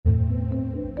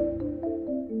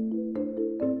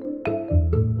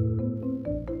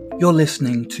You're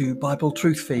listening to Bible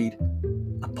Truth Feed,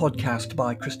 a podcast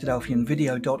by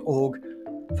Christadelphianvideo.org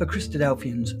for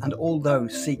Christadelphians and all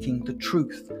those seeking the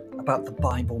truth about the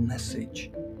Bible message.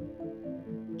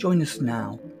 Join us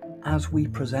now as we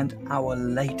present our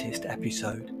latest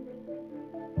episode.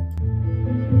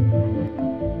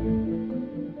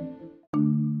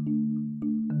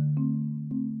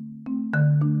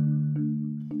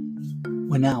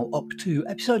 We're now up to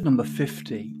episode number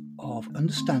 50 of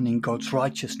Understanding God's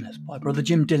Righteousness by Brother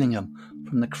Jim Dillingham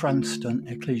from the Cranston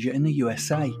Ecclesia in the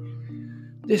USA.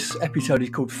 This episode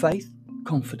is called Faith,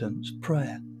 Confidence,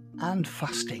 Prayer and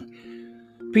Fasting.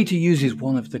 Peter uses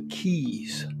one of the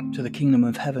keys to the kingdom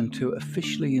of heaven to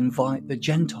officially invite the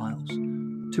Gentiles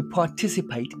to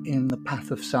participate in the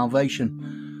path of salvation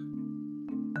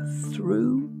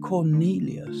through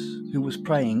Cornelius, who was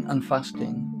praying and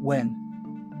fasting when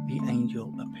the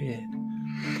angel appeared.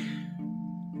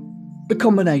 The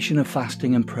combination of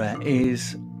fasting and prayer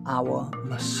is our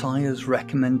Messiah's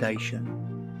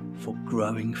recommendation for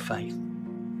growing faith.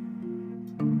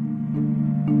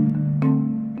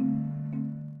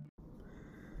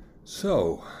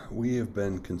 So, we have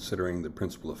been considering the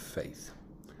principle of faith,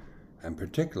 and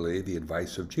particularly the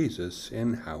advice of Jesus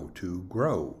in how to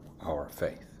grow our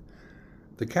faith.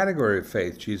 The category of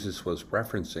faith Jesus was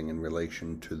referencing in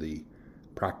relation to the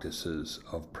practices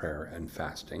of prayer and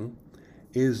fasting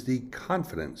is the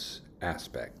confidence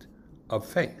aspect of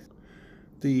faith.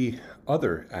 The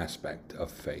other aspect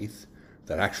of faith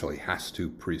that actually has to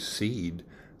precede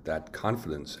that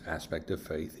confidence aspect of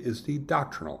faith is the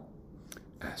doctrinal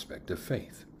aspect of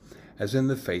faith, as in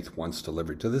the faith once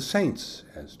delivered to the saints,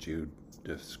 as Jude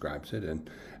describes it, and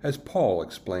as Paul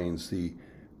explains the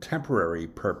temporary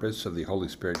purpose of the Holy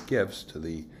Spirit gifts to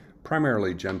the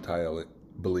primarily Gentile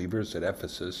believers at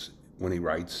Ephesus when he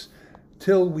writes,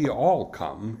 "Till we all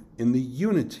come in the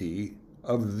unity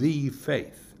of the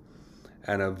faith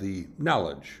and of the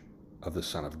knowledge of the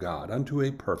Son of God, unto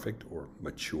a perfect or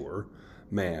mature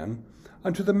man,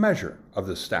 unto the measure of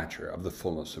the stature of the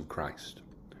fullness of Christ."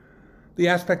 The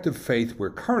aspect of faith we're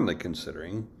currently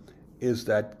considering is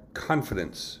that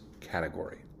confidence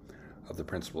category of the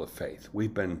principle of faith.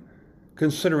 We've been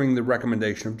considering the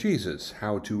recommendation of Jesus,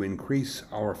 how to increase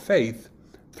our faith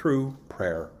through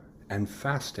prayer and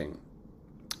fasting.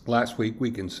 Last week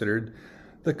we considered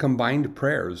the combined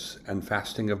prayers and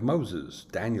fasting of Moses,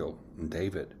 Daniel, and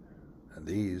David. And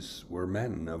these were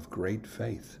men of great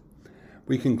faith.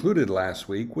 We concluded last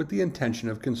week with the intention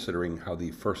of considering how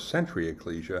the first century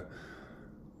ecclesia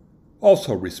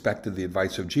also respected the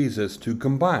advice of Jesus to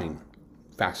combine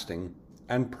fasting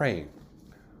and praying.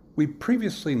 We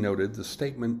previously noted the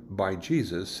statement by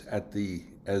Jesus at the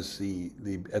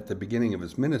beginning of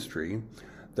his ministry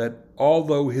that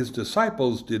although his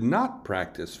disciples did not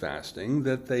practice fasting,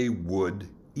 that they would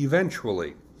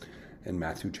eventually. In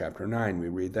Matthew chapter 9, we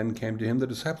read, "Then came to him the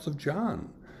disciples of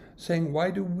John, saying,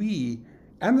 Why do we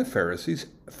and the Pharisees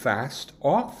fast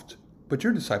oft, but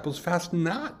your disciples fast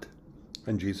not?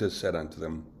 And Jesus said unto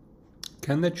them,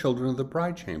 Can the children of the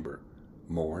bride chamber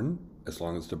mourn as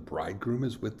long as the bridegroom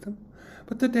is with them?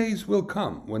 But the days will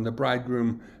come when the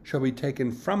bridegroom shall be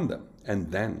taken from them,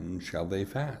 and then shall they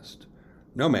fast.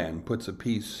 No man puts a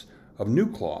piece of new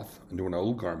cloth into an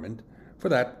old garment, for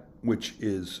that which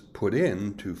is put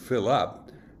in to fill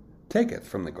up taketh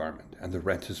from the garment, and the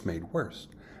rent is made worse.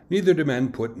 Neither do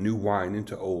men put new wine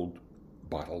into old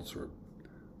bottles, or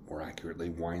more accurately,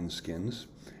 wineskins,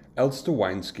 else the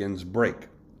wineskins break,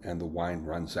 and the wine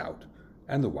runs out,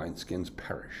 and the wineskins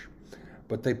perish.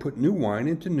 But they put new wine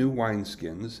into new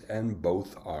wineskins, and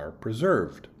both are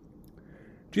preserved."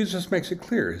 Jesus makes it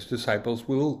clear his disciples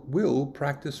will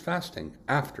practice fasting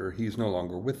after he's no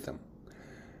longer with them.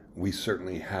 We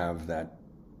certainly have that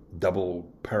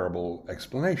double parable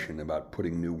explanation about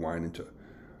putting new wine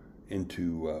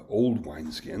into old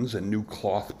wineskins and new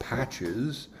cloth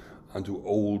patches onto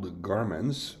old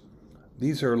garments.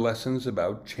 These are lessons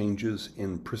about changes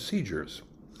in procedures.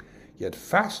 Yet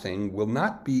fasting will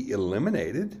not be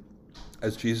eliminated,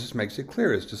 as Jesus makes it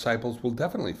clear. His disciples will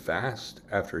definitely fast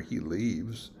after he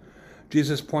leaves.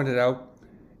 Jesus pointed out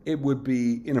it would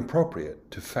be inappropriate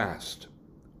to fast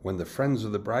when the friends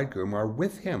of the bridegroom are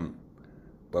with him,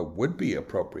 but would be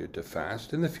appropriate to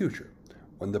fast in the future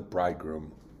when the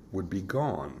bridegroom would be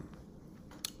gone.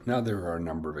 Now there are a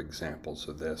number of examples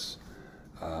of this.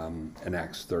 In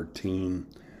Acts 13,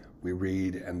 we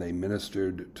read, "And they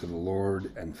ministered to the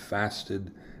Lord and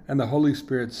fasted, and the Holy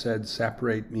Spirit said,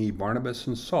 Separate me Barnabas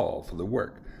and Saul for the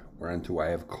work whereunto I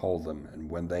have called them. And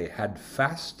when they had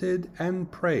fasted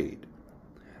and prayed,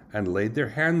 and laid their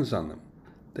hands on them,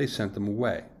 they sent them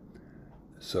away.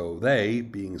 So they,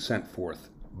 being sent forth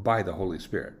by the Holy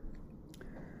Spirit.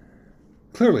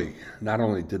 Clearly, not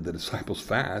only did the disciples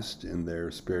fast in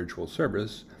their spiritual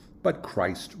service, but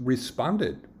Christ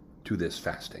responded to this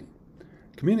fasting,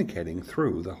 communicating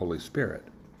through the Holy Spirit.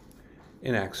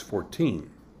 In Acts 14,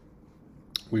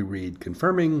 we read,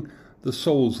 confirming the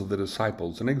souls of the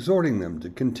disciples and exhorting them to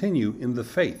continue in the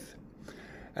faith,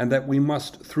 and that we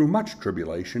must, through much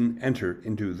tribulation, enter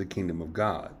into the kingdom of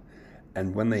God.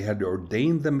 And when they had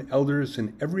ordained them elders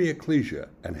in every ecclesia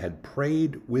and had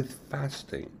prayed with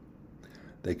fasting,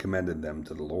 they commended them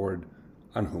to the Lord,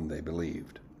 on whom they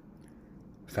believed.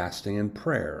 Fasting and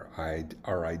prayer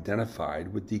are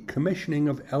identified with the commissioning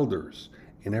of elders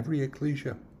in every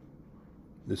ecclesia.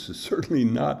 This is certainly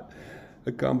not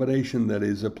a combination that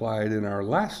is applied in our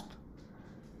last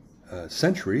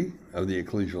century of the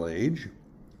ecclesial age.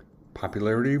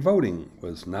 Popularity voting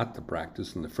was not the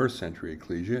practice in the first century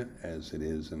ecclesia as it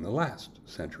is in the last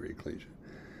century ecclesia.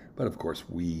 But of course,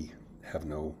 we have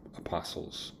no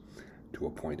apostles to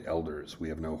appoint elders. We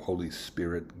have no Holy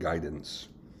Spirit guidance.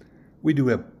 We do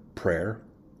have prayer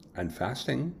and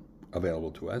fasting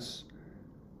available to us,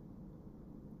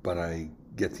 but I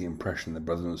get the impression that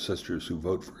brothers and sisters who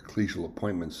vote for ecclesial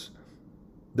appointments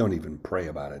don't even pray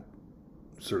about it,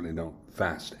 certainly don't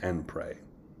fast and pray,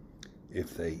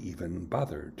 if they even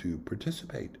bother to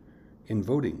participate in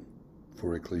voting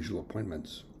for ecclesial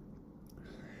appointments.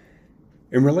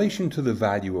 In relation to the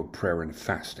value of prayer and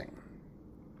fasting,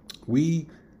 we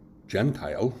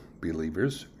Gentile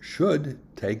believers should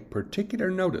take particular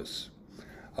notice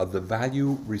of the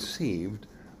value received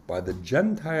by the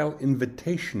Gentile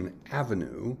invitation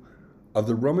avenue of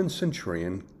the Roman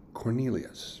centurion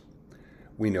Cornelius.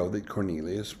 We know that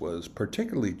Cornelius was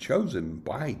particularly chosen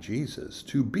by Jesus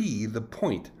to be the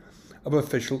point of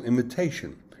official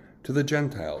invitation to the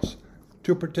Gentiles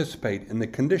to participate in the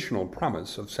conditional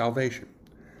promise of salvation.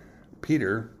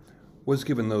 Peter was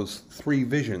given those 3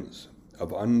 visions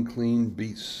of unclean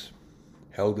beasts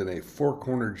held in a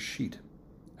 4-cornered sheet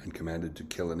and commanded to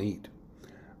kill and eat.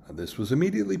 This was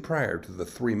immediately prior to the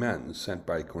 3 men sent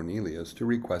by Cornelius to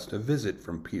request a visit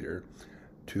from Peter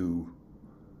to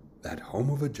that home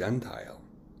of a Gentile.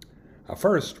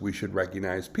 First, we should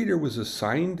recognize Peter was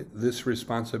assigned this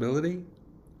responsibility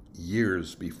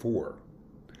years before,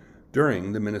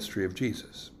 during the ministry of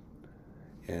Jesus.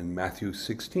 In Matthew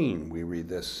 16, we read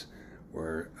this,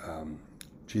 where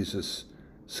Jesus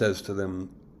says to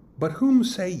them, "But whom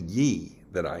say ye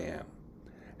that I am?"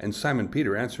 And Simon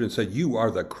Peter answered and said, "You are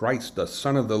the Christ, the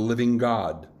Son of the living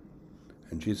God."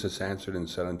 And Jesus answered and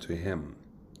said unto him,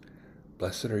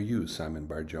 "Blessed are you, Simon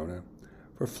Bar-Jonah,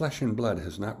 for flesh and blood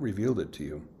has not revealed it to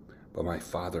you, but my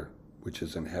Father which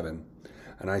is in heaven.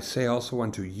 And I say also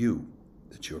unto you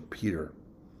that you are Peter,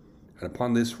 and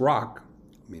upon this rock,"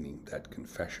 meaning that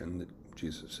confession that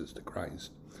Jesus is the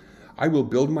Christ, "I will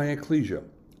build my ecclesia,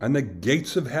 and the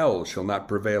gates of hell shall not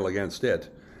prevail against it.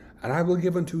 And I will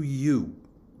give unto you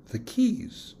the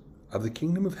keys of the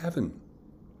kingdom of heaven,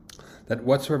 that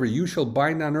whatsoever you shall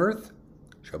bind on earth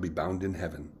shall be bound in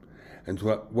heaven, and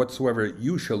whatsoever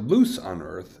you shall loose on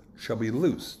earth shall be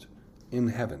loosed in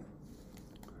heaven."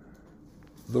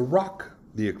 The rock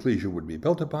the ecclesia would be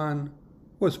built upon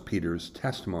was Peter's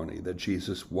testimony that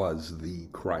Jesus was the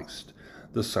Christ,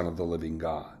 the Son of the living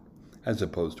God, as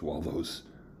opposed to all those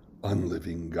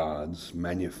unliving gods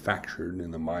manufactured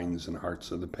in the minds and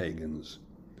hearts of the pagans.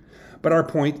 But our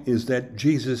point is that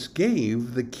Jesus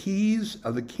gave the keys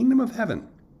of the kingdom of heaven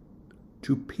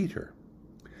to Peter.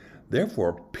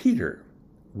 Therefore, Peter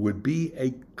would be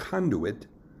a conduit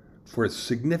for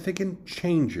significant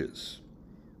changes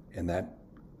in that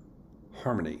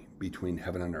harmony between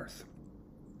heaven and earth.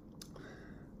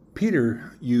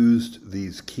 Peter used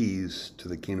these keys to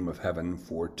the kingdom of heaven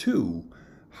for 2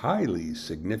 highly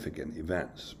significant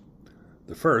events.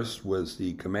 The first was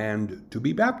the command to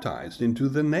be baptized into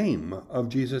the name of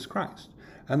Jesus Christ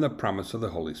and the promise of the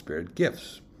Holy Spirit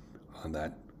gifts on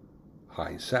that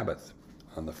high Sabbath,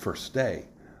 on the first day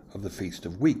of the Feast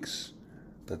of Weeks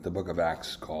that the book of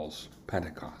Acts calls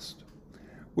Pentecost,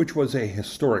 which was a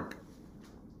historic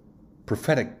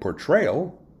prophetic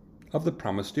portrayal of the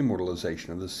promised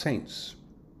immortalization of the saints,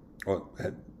 or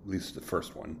at least the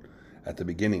first one, at the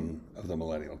beginning of the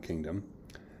millennial kingdom.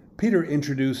 Peter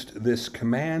introduced this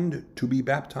command to be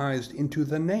baptized into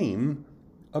the name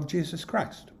of Jesus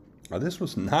Christ. Now, this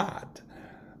was not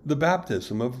the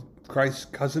baptism of Christ's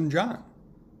cousin John.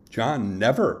 John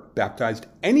never baptized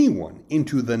anyone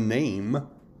into the name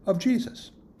of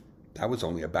Jesus. That was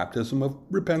only a baptism of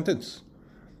repentance,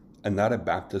 and not a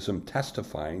baptism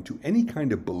testifying to any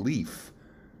kind of belief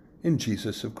in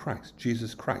Jesus of Christ,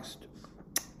 Jesus Christ,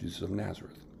 Jesus of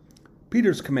Nazareth.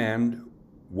 Peter's command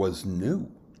was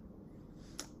new.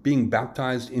 Being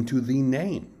baptized into the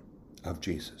name of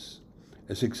Jesus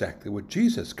is exactly what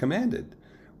Jesus commanded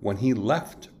when he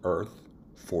left earth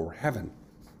for heaven.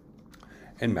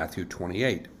 In Matthew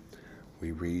 28,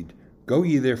 we read, "Go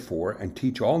ye therefore and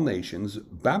teach all nations,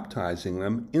 baptizing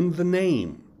them in the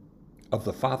name of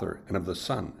the Father and of the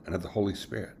Son and of the Holy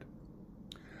Spirit."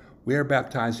 We are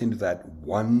baptized into that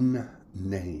one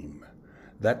name,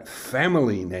 that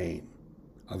family name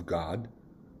of God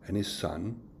and his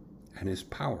Son and his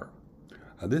power.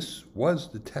 This was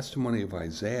the testimony of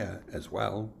Isaiah as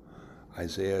well.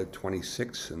 Isaiah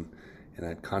 26, and in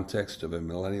that context of a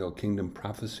millennial kingdom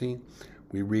prophecy,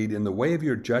 we read, "In the way of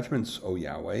your judgments, O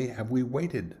Yahweh, have we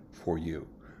waited for you.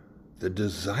 The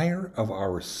desire of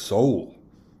our soul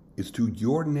is to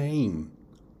your name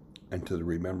and to the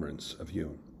remembrance of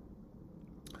you."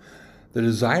 The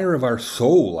desire of our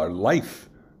soul, our life,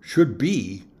 should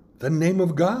be the name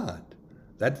of God,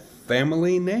 that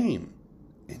family name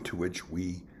into which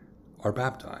we are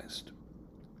baptized.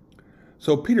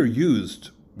 So Peter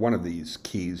used one of these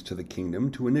keys to the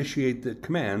kingdom to initiate the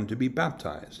command to be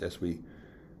baptized, as we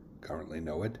currently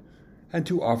know it, and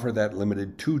to offer that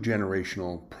limited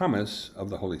two-generational promise of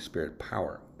the Holy Spirit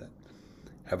power, that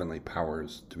heavenly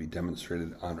powers to be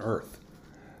demonstrated on earth.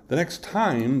 The next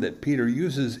time that Peter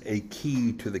uses a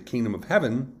key to the kingdom of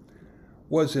heaven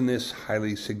was in this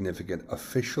highly significant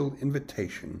official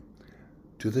invitation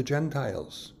to the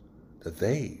Gentiles, that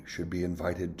they should be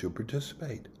invited to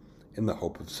participate in the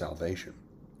hope of salvation.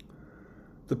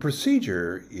 The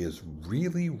procedure is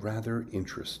really rather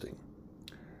interesting.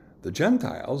 The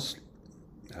Gentiles,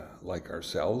 like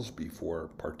ourselves before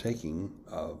partaking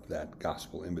of that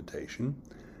gospel invitation,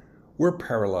 were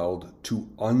paralleled to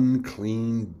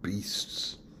unclean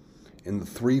beasts in the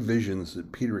three visions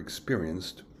that Peter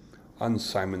experienced on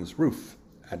Simon's roof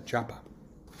at Joppa.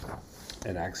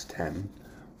 In Acts 10,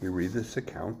 we read this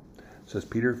account. It says,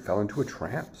 "Peter fell into a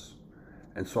trance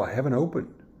and saw heaven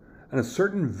opened, and a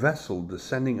certain vessel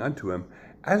descending unto him,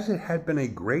 as it had been a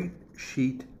great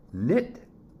sheet knit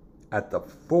at the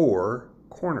four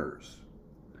corners,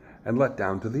 and let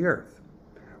down to the earth,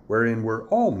 wherein were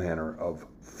all manner of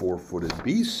four-footed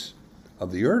beasts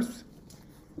of the earth,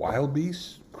 wild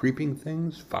beasts, creeping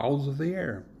things, fowls of the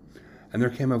air. And there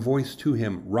came a voice to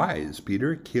him, Rise,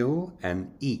 Peter, kill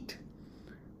and eat.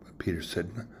 But Peter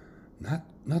said,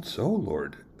 Not so,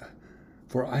 Lord,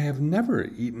 for I have never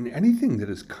eaten anything that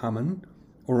is common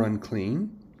or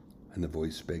unclean. And the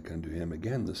voice spake unto him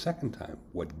again the second time,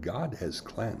 What God has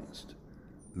cleansed,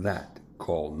 that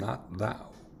call not thou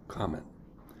common.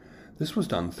 This was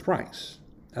done thrice,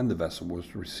 and the vessel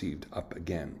was received up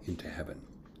again into heaven.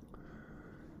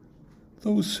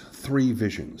 Those three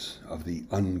visions of the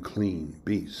unclean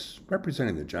beasts,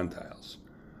 representing the Gentiles,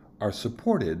 are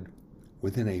supported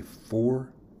within a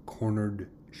four-cornered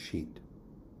sheet.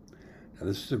 Now,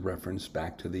 this is a reference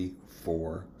back to the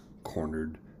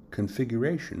four-cornered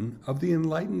configuration of the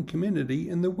enlightened community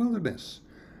in the wilderness,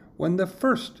 when the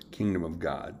first kingdom of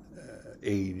God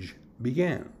age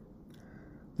began.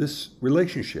 This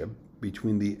relationship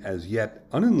between the as yet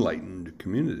unenlightened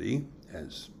community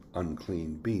as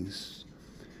unclean beasts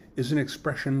is an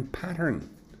expression pattern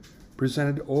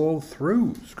presented all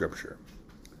through Scripture.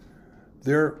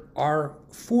 There are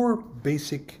four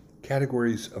basic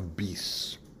categories of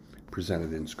beasts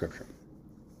presented in Scripture,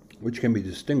 which can be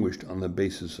distinguished on the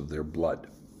basis of their blood,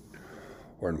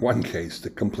 or in one case, the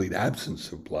complete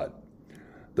absence of blood.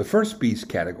 The first beast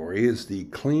category is the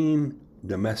clean,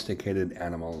 domesticated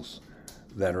animals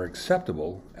that are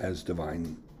acceptable as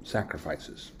divine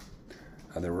sacrifices.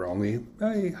 Now, there were only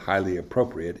a highly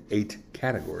appropriate 8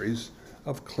 categories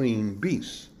of clean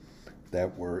beasts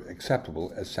that were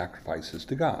acceptable as sacrifices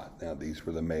to God. Now, these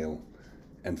were the male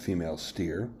and female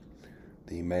steer,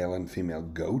 the male and female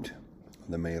goat,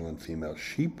 the male and female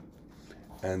sheep,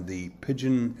 and the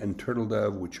pigeon and turtle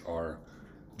dove, which are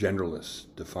genderless,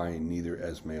 defined neither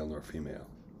as male nor female.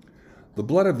 The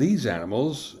blood of these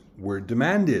animals were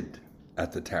demanded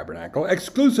at the tabernacle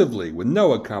exclusively, with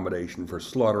no accommodation for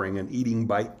slaughtering and eating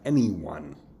by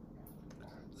anyone.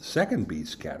 The second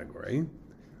beast category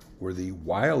were the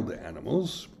wild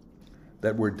animals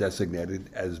that were designated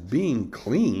as being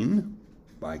clean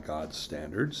by God's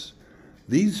standards.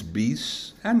 These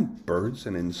beasts and birds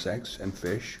and insects and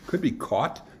fish could be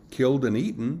caught, killed, and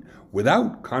eaten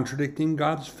without contradicting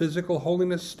God's physical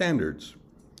holiness standards.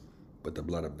 But the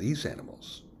blood of these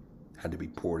animals had to be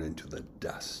poured into the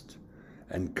dust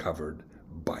and covered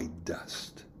by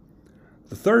dust.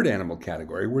 The third animal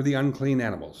category were the unclean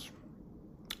animals,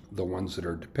 the ones that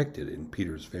are depicted in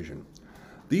Peter's vision.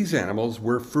 These animals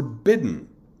were forbidden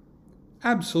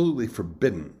absolutely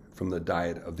forbidden from the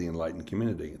diet of the enlightened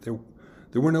community.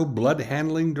 There were no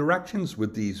blood-handling directions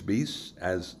with these beasts,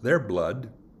 as their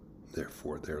blood,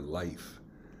 therefore their life,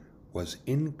 was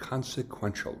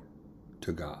inconsequential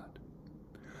to God.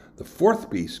 The fourth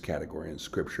beast category in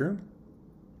Scripture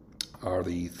are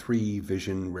the three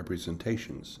vision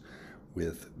representations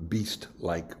with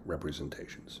beast-like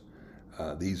representations.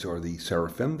 These are the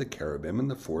seraphim, the cherubim, and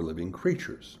the four living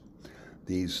creatures.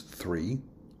 These three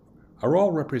are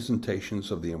all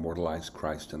representations of the immortalized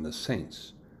Christ and the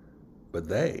saints, but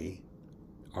they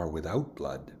are without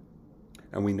blood.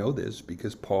 And we know this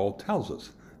because Paul tells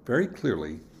us very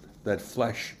clearly that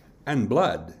flesh and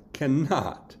blood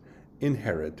cannot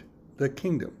inherit the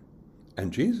kingdom.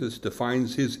 And Jesus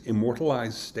defines his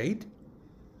immortalized state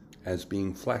as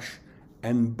being flesh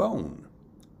and bone,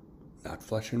 not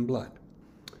flesh and blood.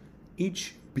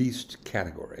 Each beast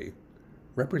category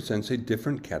represents a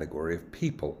different category of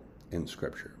people in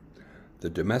Scripture. The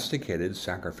domesticated,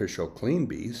 sacrificial, clean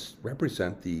beasts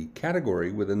represent the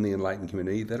category within the enlightened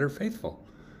community that are faithful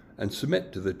and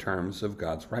submit to the terms of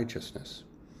God's righteousness.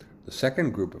 The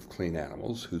second group of clean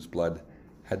animals, whose blood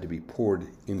had to be poured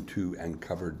into and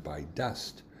covered by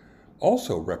dust,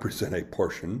 also represent a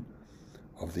portion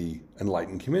of the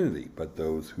enlightened community, but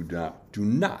those who do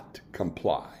not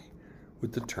comply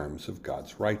with the terms of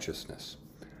God's righteousness.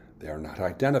 They are not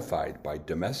identified by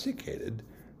domesticated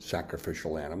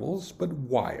sacrificial animals, but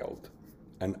wild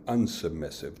and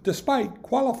unsubmissive, despite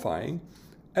qualifying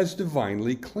as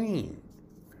divinely clean.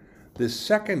 This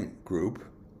second group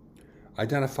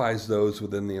identifies those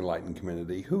within the enlightened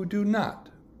community who do not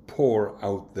pour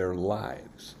out their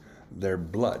lives, their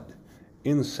blood,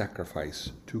 in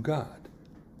sacrifice to God,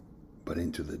 but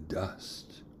into the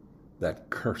dust, that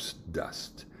cursed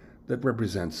dust that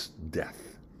represents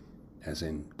death, as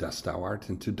in, dust thou art,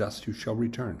 and to dust you shall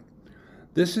return.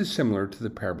 This is similar to the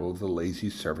parable of the lazy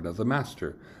servant of the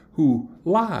master, who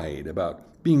lied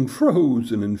about being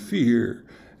frozen in fear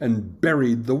and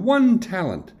buried the one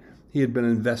talent he had been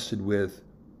invested with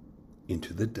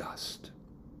into the dust.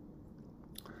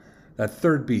 That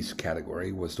third beast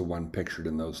category was the one pictured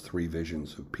in those three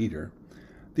visions of Peter,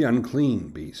 the unclean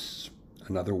beasts.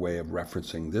 Another way of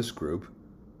referencing this group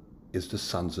is the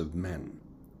sons of men.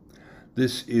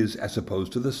 This is as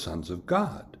opposed to the sons of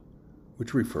God,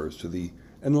 which refers to the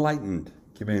enlightened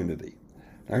community.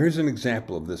 Now here's an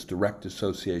example of this direct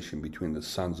association between the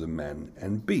sons of men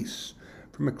and beasts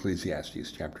from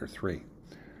Ecclesiastes chapter 3.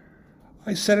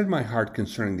 I said in my heart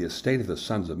concerning the estate of the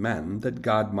sons of men, that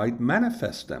God might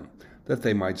manifest them, that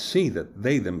they might see that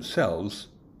they themselves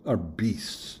are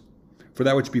beasts. For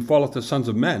that which befalleth the sons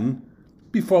of men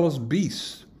befalleth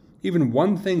beasts. Even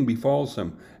one thing befalls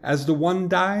them. As the one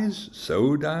dies,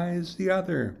 so dies the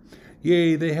other.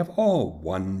 Yea, they have all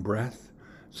one breath,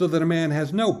 so that a man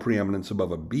has no preeminence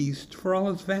above a beast, for all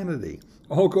is vanity.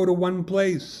 All go to one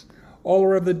place. All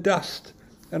are of the dust,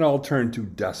 and all turn to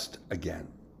dust again.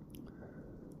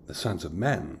 The sons of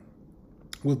men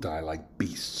will die like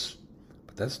beasts,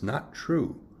 but that's not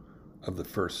true of the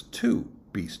first two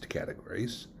beast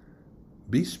categories.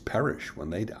 Beasts perish when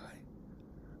they die.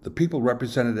 The people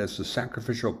represented as the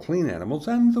sacrificial clean animals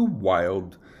and the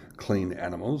wild clean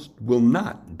animals will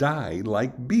not die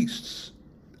like beasts.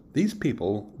 These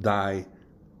people die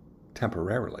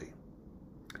temporarily.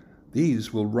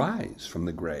 These will rise from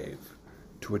the grave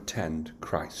to attend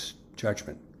Christ's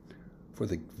judgment for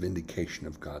the vindication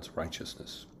of God's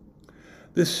righteousness.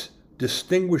 This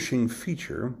distinguishing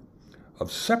feature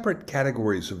of separate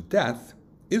categories of death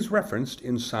is referenced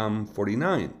in Psalm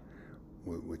 49,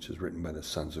 which is written by the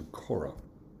sons of Korah.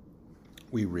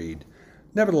 We read,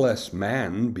 Nevertheless,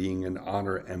 man, being in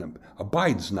honor and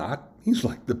abides not, he's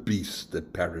like the beasts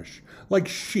that perish. Like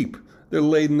sheep, they're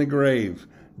laid in the grave.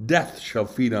 Death shall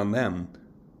feed on them.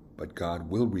 But God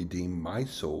will redeem my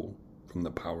soul from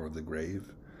the power of the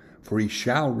grave, for he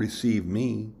shall receive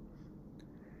me.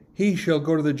 He shall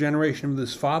go to the generation of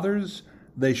his fathers.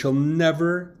 They shall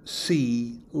never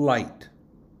see light.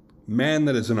 Man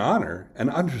that is in honor and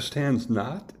understands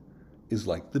not is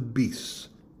like the beasts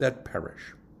that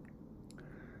perish.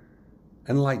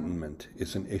 Enlightenment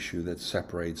is an issue that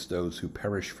separates those who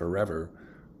perish forever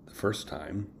the first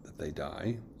time that they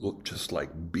die, look just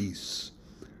like beasts,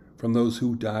 from those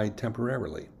who died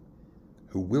temporarily,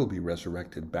 who will be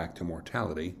resurrected back to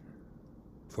mortality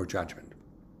for judgment.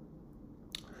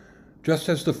 Just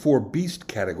as the four beast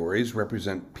categories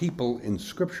represent people in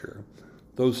Scripture,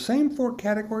 those same four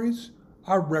categories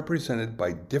are represented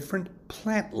by different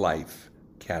plant life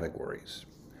categories.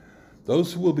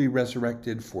 Those who will be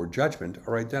resurrected for judgment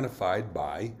are identified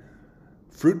by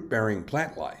fruit-bearing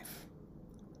plant life,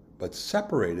 but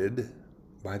separated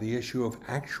by the issue of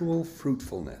actual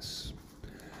fruitfulness.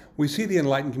 We see the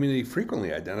enlightened community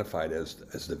frequently identified as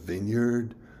the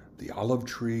vineyard, the olive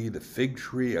tree, the fig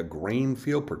tree, a grain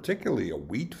field, particularly a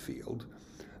wheat field.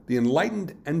 The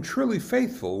enlightened and truly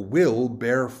faithful will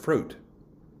bear fruit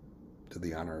to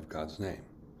the honor of God's name,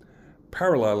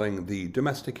 paralleling the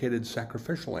domesticated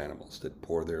sacrificial animals that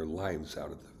pour their lives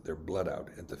out, their blood out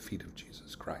at the feet of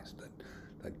Jesus Christ,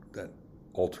 that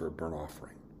altar of burnt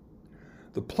offering.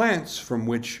 The plants from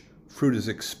which fruit is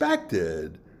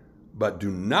expected but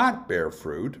do not bear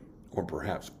fruit, or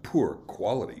perhaps poor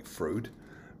quality fruit,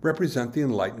 represent the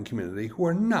enlightened community who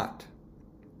are not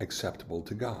acceptable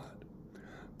to God,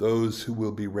 those who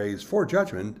will be raised for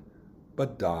judgment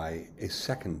but die a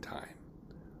second time,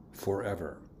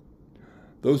 forever.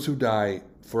 Those who die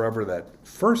forever that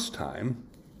first time,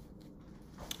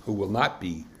 who will not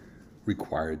be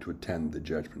required to attend the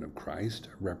judgment of Christ,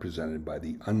 are represented by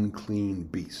the unclean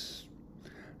beasts.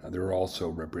 Now, they're also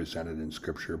represented in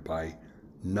Scripture by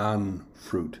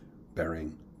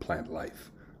non-fruit-bearing plant life,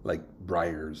 like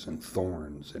briars and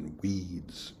thorns and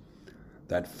weeds.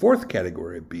 That fourth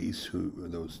category of beasts,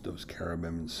 those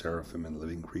cherubim and seraphim and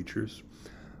living creatures,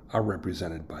 are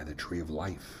represented by the tree of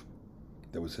life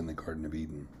that was in the Garden of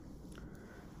Eden.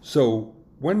 So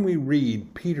when we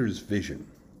read Peter's vision,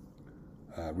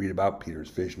 read about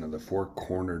Peter's vision of the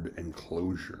four-cornered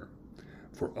enclosure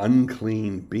for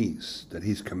unclean beasts that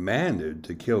he's commanded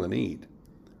to kill and eat,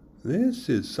 this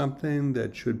is something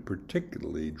that should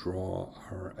particularly draw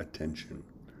our attention.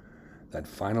 That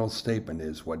final statement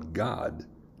is, what God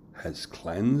has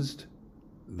cleansed,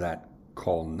 that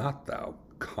call not thou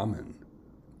common.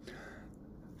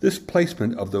 This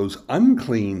placement of those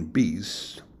unclean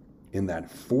beasts in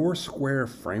that four-square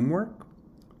framework,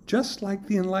 just like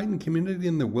the enlightened community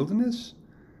in the wilderness,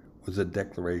 was a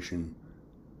declaration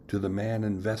to the man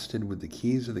invested with the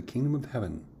keys of the kingdom of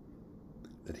heaven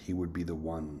that he would be the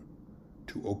one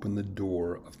to open the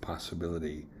door of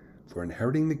possibility for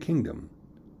inheriting the kingdom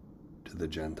to the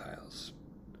Gentiles.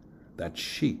 That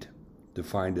sheet,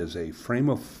 defined as a frame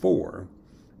of four,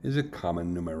 is a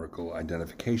common numerical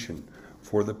identification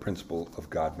for the principle of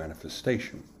God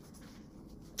manifestation,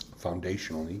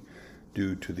 foundationally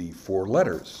due to the four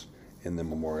letters in the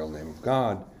memorial name of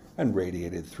God, and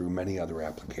radiated through many other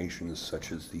applications,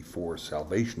 such as the four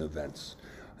salvation events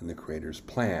in the Creator's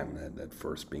plan, that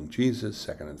first being Jesus,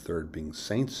 second and third being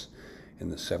saints in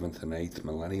the seventh and eighth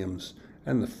millenniums,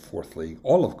 and fourthly,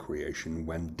 all of creation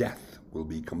when death will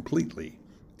be completely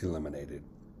eliminated.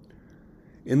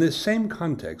 In this same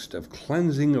context of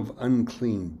cleansing of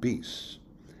unclean beasts,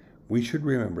 we should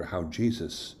remember how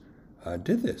Jesus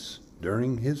did this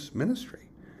during his ministry.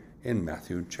 In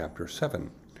Matthew chapter 7,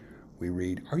 we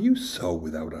read, "Are you so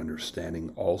without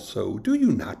understanding also? Do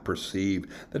you not perceive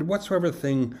that whatsoever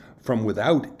thing from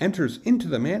without enters into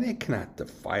the man, it cannot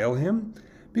defile him,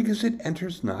 because it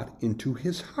enters not into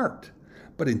his heart,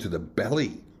 but into the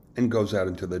belly, and goes out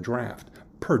into the draught,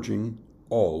 purging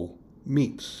all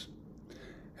meats?"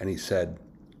 And he said,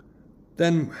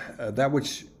 "Then that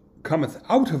which cometh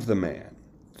out of the man,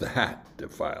 that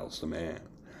defiles the man.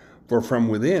 For from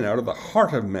within, out of the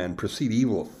heart of men, proceed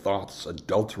evil thoughts,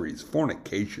 adulteries,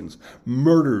 fornications,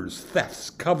 murders, thefts,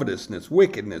 covetousness,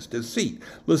 wickedness, deceit,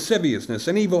 lasciviousness,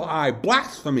 an evil eye,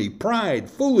 blasphemy, pride,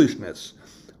 foolishness.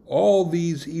 All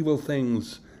these evil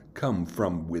things come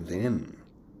from within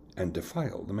and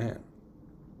defile the man."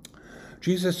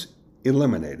 Jesus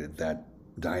eliminated that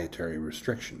dietary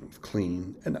restriction of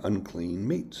clean and unclean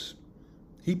meats.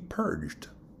 He purged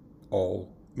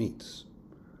all meats.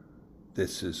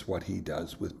 This is what he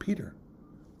does with Peter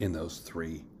in those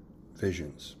three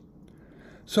visions.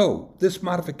 So, this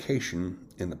modification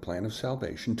in the plan of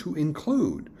salvation to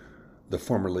include the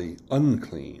formerly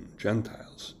unclean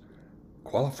Gentiles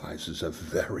qualifies as a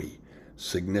very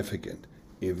significant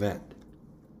event.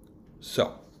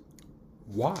 So,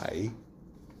 why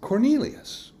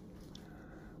Cornelius?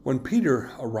 When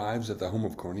Peter arrives at the home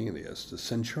of Cornelius, the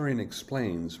centurion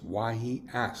explains why he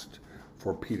asked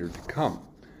for Peter to come.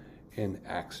 In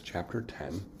Acts chapter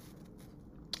 10,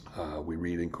 we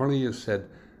read, "And Cornelius said,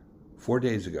 4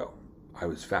 days ago I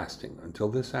was fasting until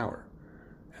this hour,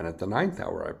 and at the 9th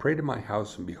hour I prayed in my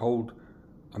house, and behold,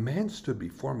 a man stood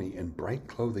before me in bright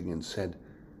clothing and said,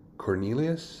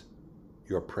 Cornelius,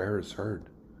 your prayer is heard,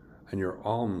 and your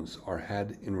alms are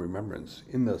had in remembrance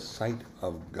in the sight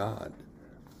of God."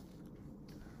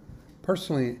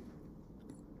 Personally,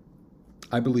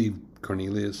 I believe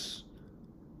Cornelius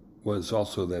was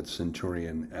also that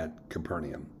centurion at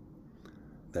Capernaum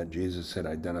that Jesus had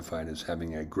identified as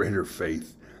having a greater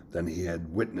faith than he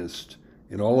had witnessed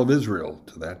in all of Israel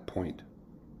to that point.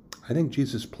 I think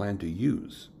Jesus planned to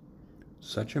use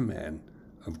such a man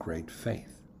of great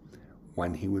faith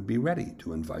when he would be ready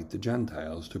to invite the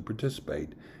Gentiles to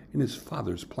participate in his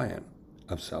Father's plan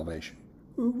of salvation.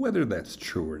 Whether that's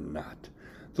true or not,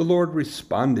 the Lord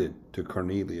responded to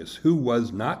Cornelius, who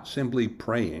was not simply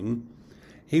praying,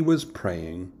 he was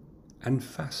praying and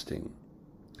fasting.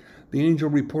 The angel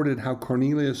reported how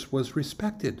Cornelius was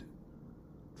respected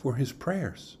for his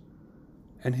prayers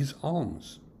and his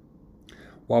alms.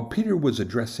 While Peter was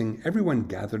addressing everyone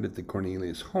gathered at the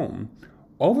Cornelius home,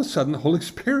 all of a sudden the Holy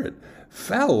Spirit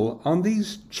fell on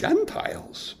these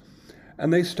Gentiles,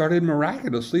 and they started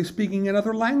miraculously speaking in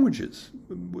other languages,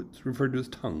 what's referred to as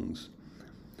tongues.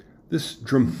 This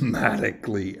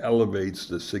dramatically elevates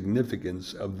the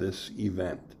significance of this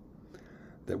event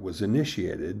that was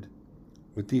initiated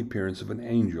with the appearance of an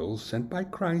angel sent by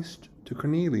Christ to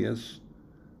Cornelius,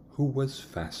 who was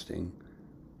fasting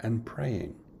and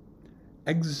praying.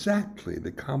 Exactly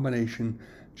the combination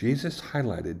Jesus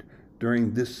highlighted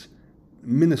during this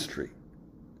ministry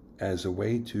as a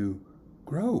way to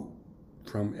grow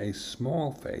from a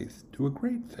small faith to a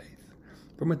great faith,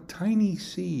 from a tiny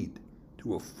seed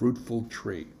to a fruitful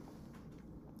tree.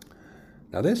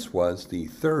 Now, this was the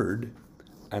third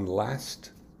and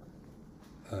last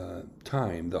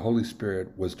time the Holy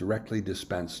Spirit was directly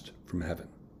dispensed from heaven.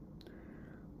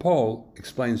 Paul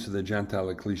explains to the Gentile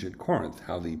ecclesia at Corinth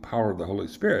how the power of the Holy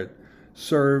Spirit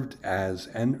served as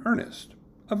an earnest,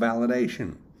 a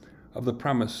validation of the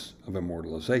promise of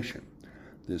immortalization.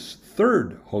 This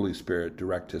third Holy Spirit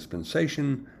direct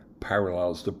dispensation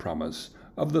parallels the promise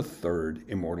of the third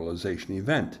immortalization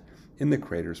event in the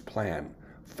Creator's plan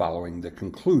following the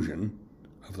conclusion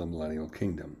of the millennial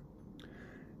kingdom.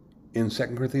 In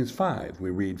 2 Corinthians 5,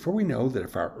 we read, "For we know that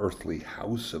if our earthly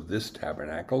house of this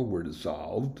tabernacle were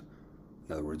dissolved,"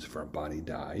 in other words, if our body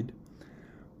died,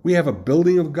 "we have a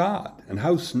building of God, an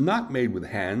house not made with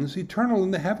hands, eternal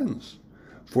in the heavens.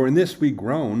 For in this we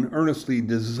groan, earnestly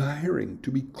desiring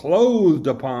to be clothed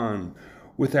upon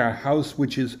with our house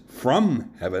which is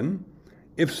from heaven,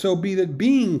 if so be that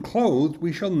being clothed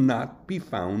we shall not be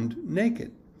found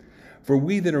naked. For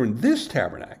we that are in this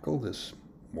tabernacle," this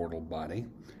mortal body,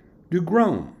 "do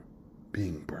groan,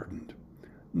 being burdened,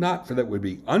 not for that we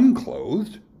be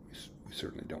unclothed," we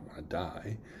certainly don't want to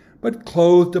die, "but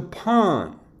clothed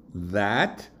upon,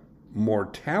 that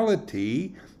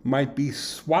mortality might be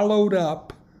swallowed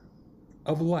up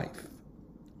of life.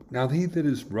 Now he that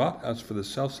has wrought us for the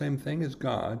selfsame thing is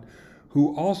God,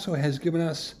 who also has given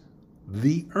us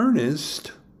the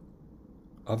earnest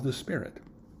of the Spirit."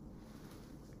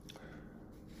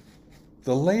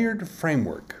 The layered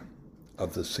framework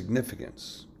of the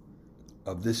significance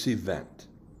of this event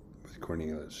with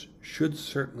Cornelius should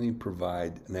certainly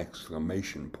provide an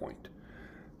exclamation point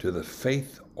to the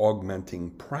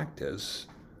faith-augmenting practice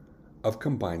of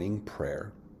combining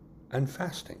prayer and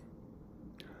fasting.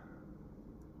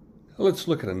 Let's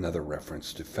look at another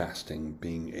reference to fasting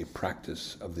being a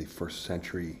practice of the first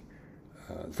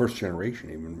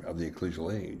generation even of the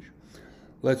ecclesial age.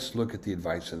 Let's look at the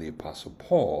advice of the Apostle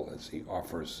Paul as he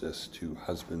offers this to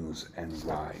husbands and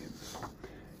wives.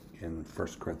 In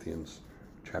 1 Corinthians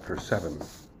chapter 7,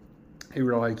 he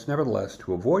writes, "Nevertheless,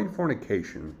 to avoid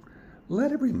fornication,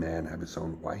 let every man have his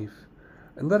own wife,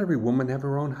 and let every woman have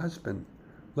her own husband.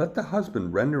 Let the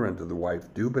husband render unto the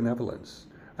wife due benevolence,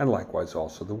 and likewise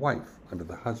also the wife unto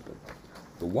the husband.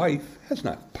 The wife has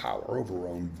not power over her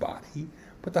own body,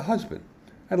 but the husband,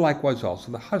 and likewise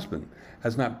also the husband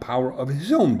has not power of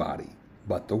his own body,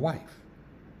 but the wife.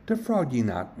 Defraud ye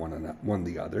not one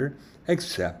the other,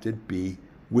 except it be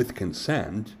with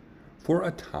consent, for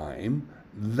a time,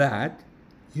 that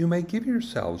you may give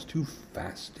yourselves to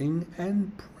fasting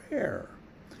and prayer,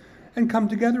 and come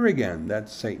together again, that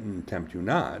Satan tempt you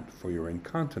not for your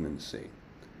incontinency.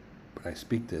 But I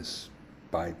speak this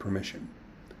by permission,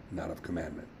 not of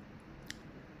commandment."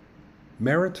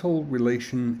 Marital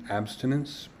relation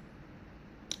abstinence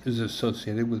is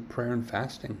associated with prayer and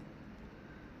fasting,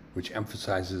 which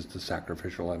emphasizes the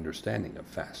sacrificial understanding of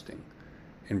fasting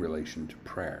in relation to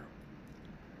prayer.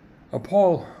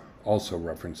 Paul also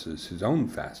references his own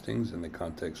fastings in the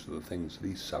context of the things that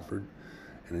he suffered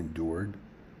and endured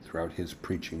throughout his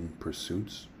preaching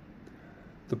pursuits.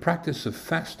 The practice of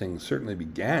fasting certainly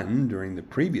began during the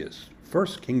previous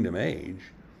First Kingdom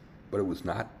age, but it was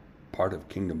not part of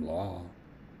kingdom law.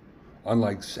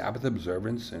 Unlike Sabbath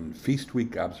observance and feast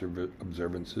week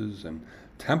observances and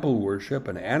temple worship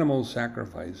and animal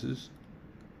sacrifices,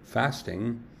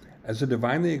 fasting, as a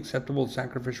divinely acceptable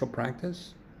sacrificial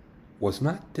practice, was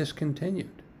not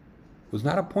discontinued, was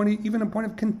not even a point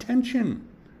of contention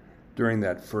during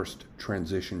that first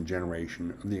transition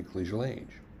generation of the ecclesial age.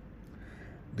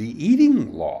 The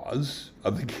eating laws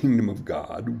of the kingdom of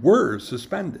God were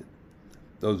suspended.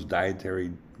 Those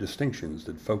dietary distinctions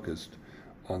that focused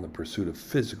on the pursuit of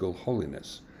physical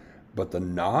holiness. But the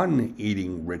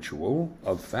non-eating ritual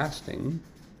of fasting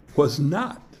was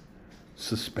not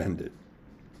suspended.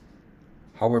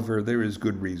 However, there is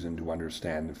good reason to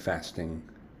understand that fasting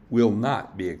will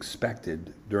not be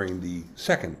expected during the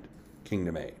second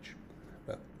kingdom age.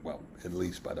 Well, at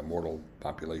least by the mortal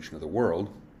population of the world,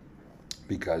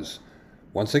 because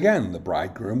once again, the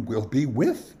bridegroom will be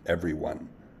with everyone.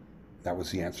 That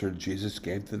was the answer Jesus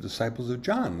gave to the disciples of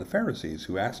John, the Pharisees,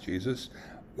 who asked Jesus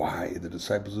why the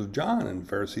disciples of John and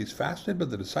Pharisees fasted, but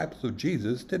the disciples of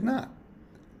Jesus did not.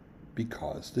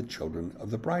 Because the children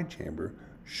of the bride chamber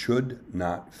should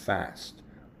not fast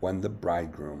when the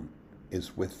bridegroom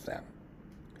is with them.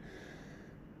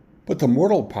 But the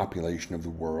mortal population of the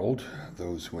world,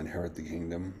 those who inherit the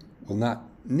kingdom, will not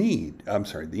need,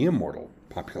 the immortal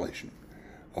population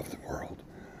of the world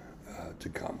to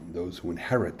come, those who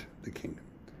inherit the kingdom,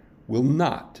 will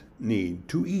not need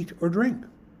to eat or drink.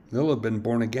 They'll have been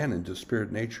born again into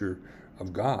spirit nature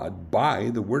of God by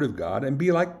the word of God and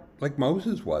be like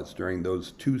Moses was during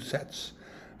those 2 sets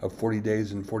of 40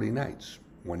 days and 40 nights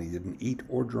when he didn't eat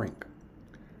or drink.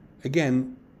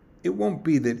 Again, it won't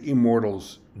be that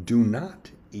immortals do not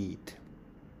eat,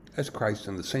 as Christ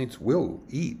and the saints will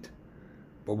eat,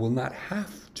 but will not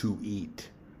have to eat.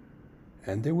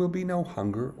 And there will be no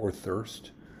hunger or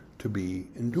thirst to be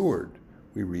endured.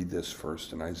 We read this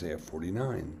first in Isaiah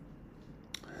 49.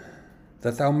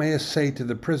 That thou mayest say to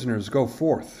the prisoners, go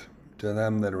forth. To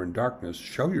them that are in darkness,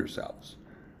 show yourselves.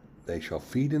 They shall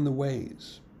feed in the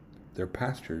ways. Their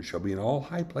pastures shall be in all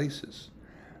high places.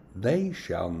 They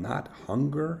shall not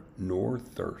hunger nor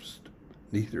thirst,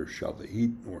 neither shall the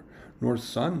heat nor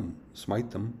sun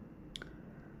smite them.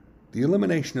 The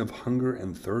elimination of hunger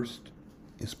and thirst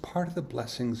is part of the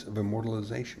blessings of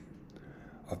immortalization,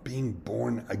 of being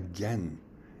born again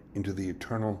into the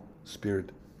eternal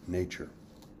spirit nature.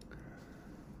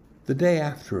 The day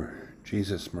after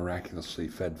Jesus miraculously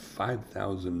fed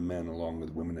 5,000 men along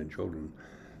with women and children,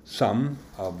 some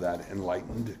of that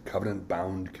enlightened,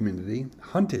 covenant-bound community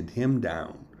hunted him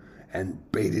down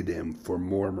and baited him for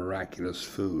more miraculous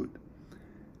food.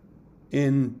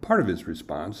 In part of his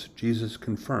response, Jesus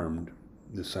confirmed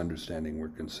this understanding we're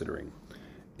considering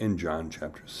in John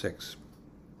chapter 6.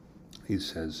 He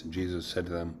says, Jesus said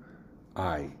to them,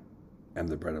 I am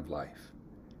the bread of life.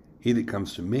 He that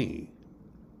comes to me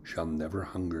shall never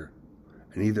hunger,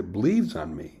 and he that believes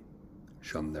on me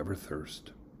shall never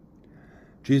thirst.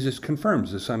 Jesus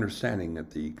confirms this understanding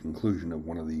at the conclusion of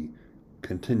one of the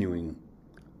continuing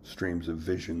streams of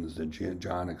visions that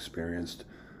John experienced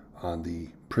on the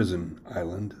prison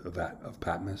island of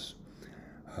Patmos.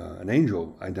 An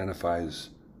angel identifies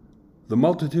the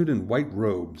multitude in white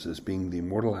robes as being the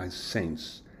immortalized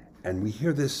saints, and we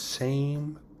hear this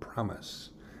same promise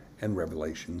in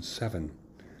Revelation 7.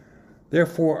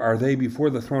 Therefore are they before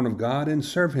the throne of God and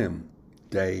serve him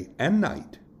day and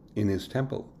night in his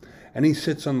temple. And he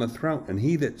sits on the throne, and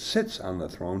he that sits on the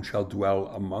throne shall dwell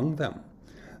among them.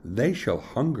 They shall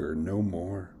hunger no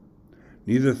more,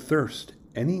 neither thirst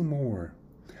any more,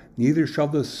 neither shall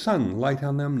the sun light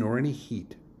on them, nor any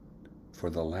heat. For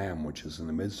the Lamb which is in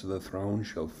the midst of the throne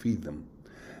shall feed them,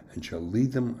 and shall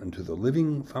lead them unto the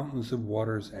living fountains of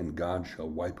waters, and God shall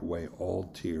wipe away all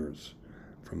tears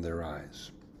from their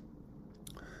eyes.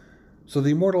 So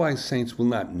the immortalized saints will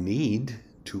not need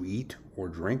to eat or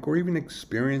drink, or even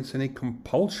experience any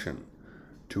compulsion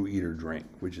to eat or drink,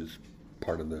 which is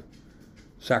part of the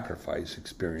sacrifice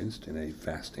experienced in a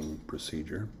fasting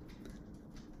procedure.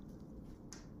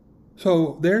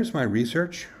 So there's my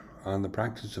research on the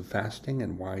practice of fasting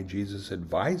and why Jesus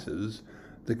advises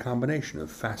the combination of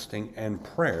fasting and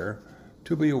prayer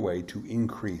to be a way to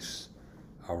increase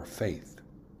our faith.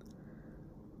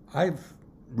 I've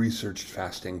researched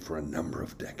fasting for a number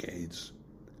of decades,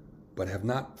 but have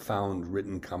not found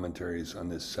written commentaries on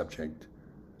this subject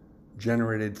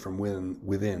generated from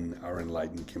within our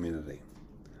enlightened community.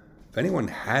 If anyone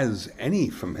has any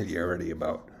familiarity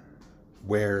about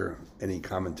where any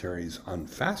commentaries on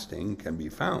fasting can be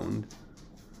found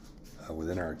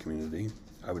within our community,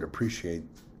 I would appreciate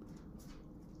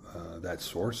that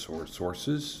source or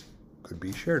sources could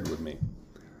be shared with me.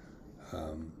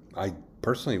 I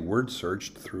personally word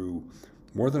searched through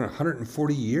more than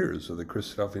 140 years of the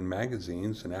Christadelphian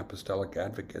magazines and apostolic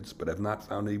advocates, but have not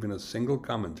found even a single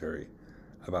commentary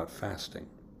about fasting.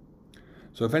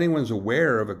 So if anyone's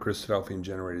aware of a Christadelphian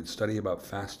generated study about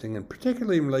fasting, and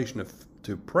particularly in relation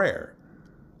to prayer,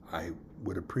 I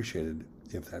would appreciate it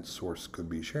if that source could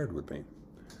be shared with me.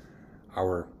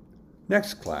 Our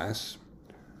next class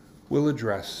will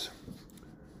address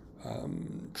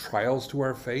trials to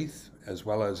our faith, as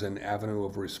well as an avenue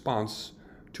of response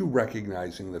to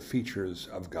recognizing the features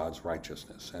of God's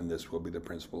righteousness. And this will be the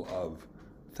principle of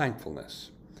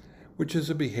thankfulness, which is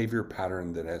a behavior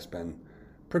pattern that has been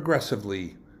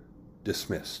progressively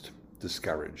dismissed,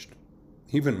 discouraged,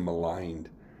 even maligned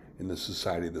in the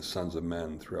society of the sons of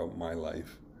men throughout my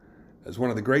life. As one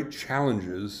of the great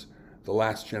challenges the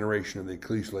last generation of the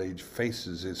ecclesial age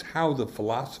faces is how the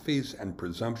philosophies and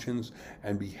presumptions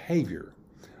and behavior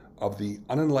of the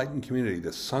unenlightened community,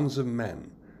 the sons of men,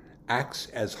 acts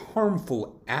as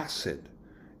harmful acid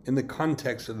in the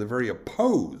context of the very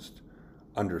opposed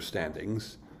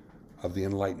understandings of the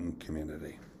enlightened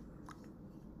community.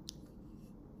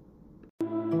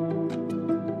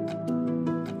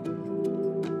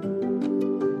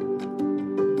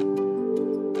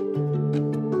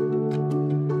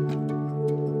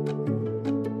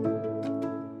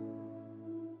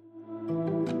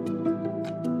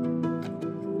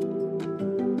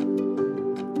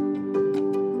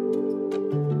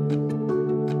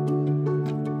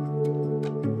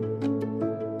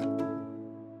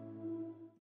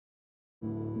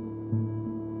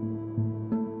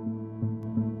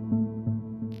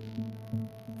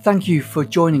 Thank you for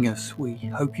joining us. We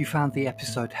hope you found the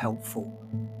episode helpful.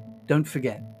 Don't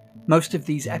forget, most of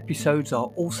these episodes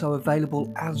are also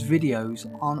available as videos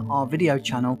on our video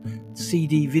channel,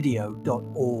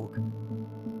 cdvideo.org.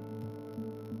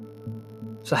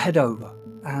 So head over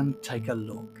and take a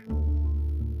look.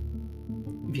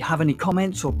 If you have any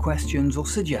comments or questions or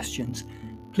suggestions,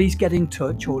 please get in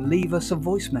touch or leave us a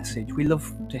voice message. We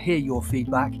love to hear your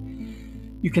feedback.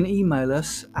 You can email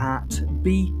us at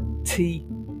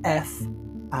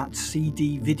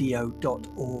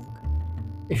btf@cdvideo.org.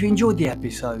 If you enjoyed the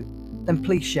episode, then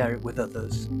please share it with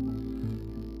others.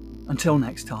 Until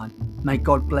next time, may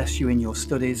God bless you in your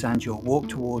studies and your walk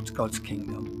towards God's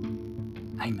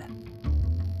kingdom. Amen.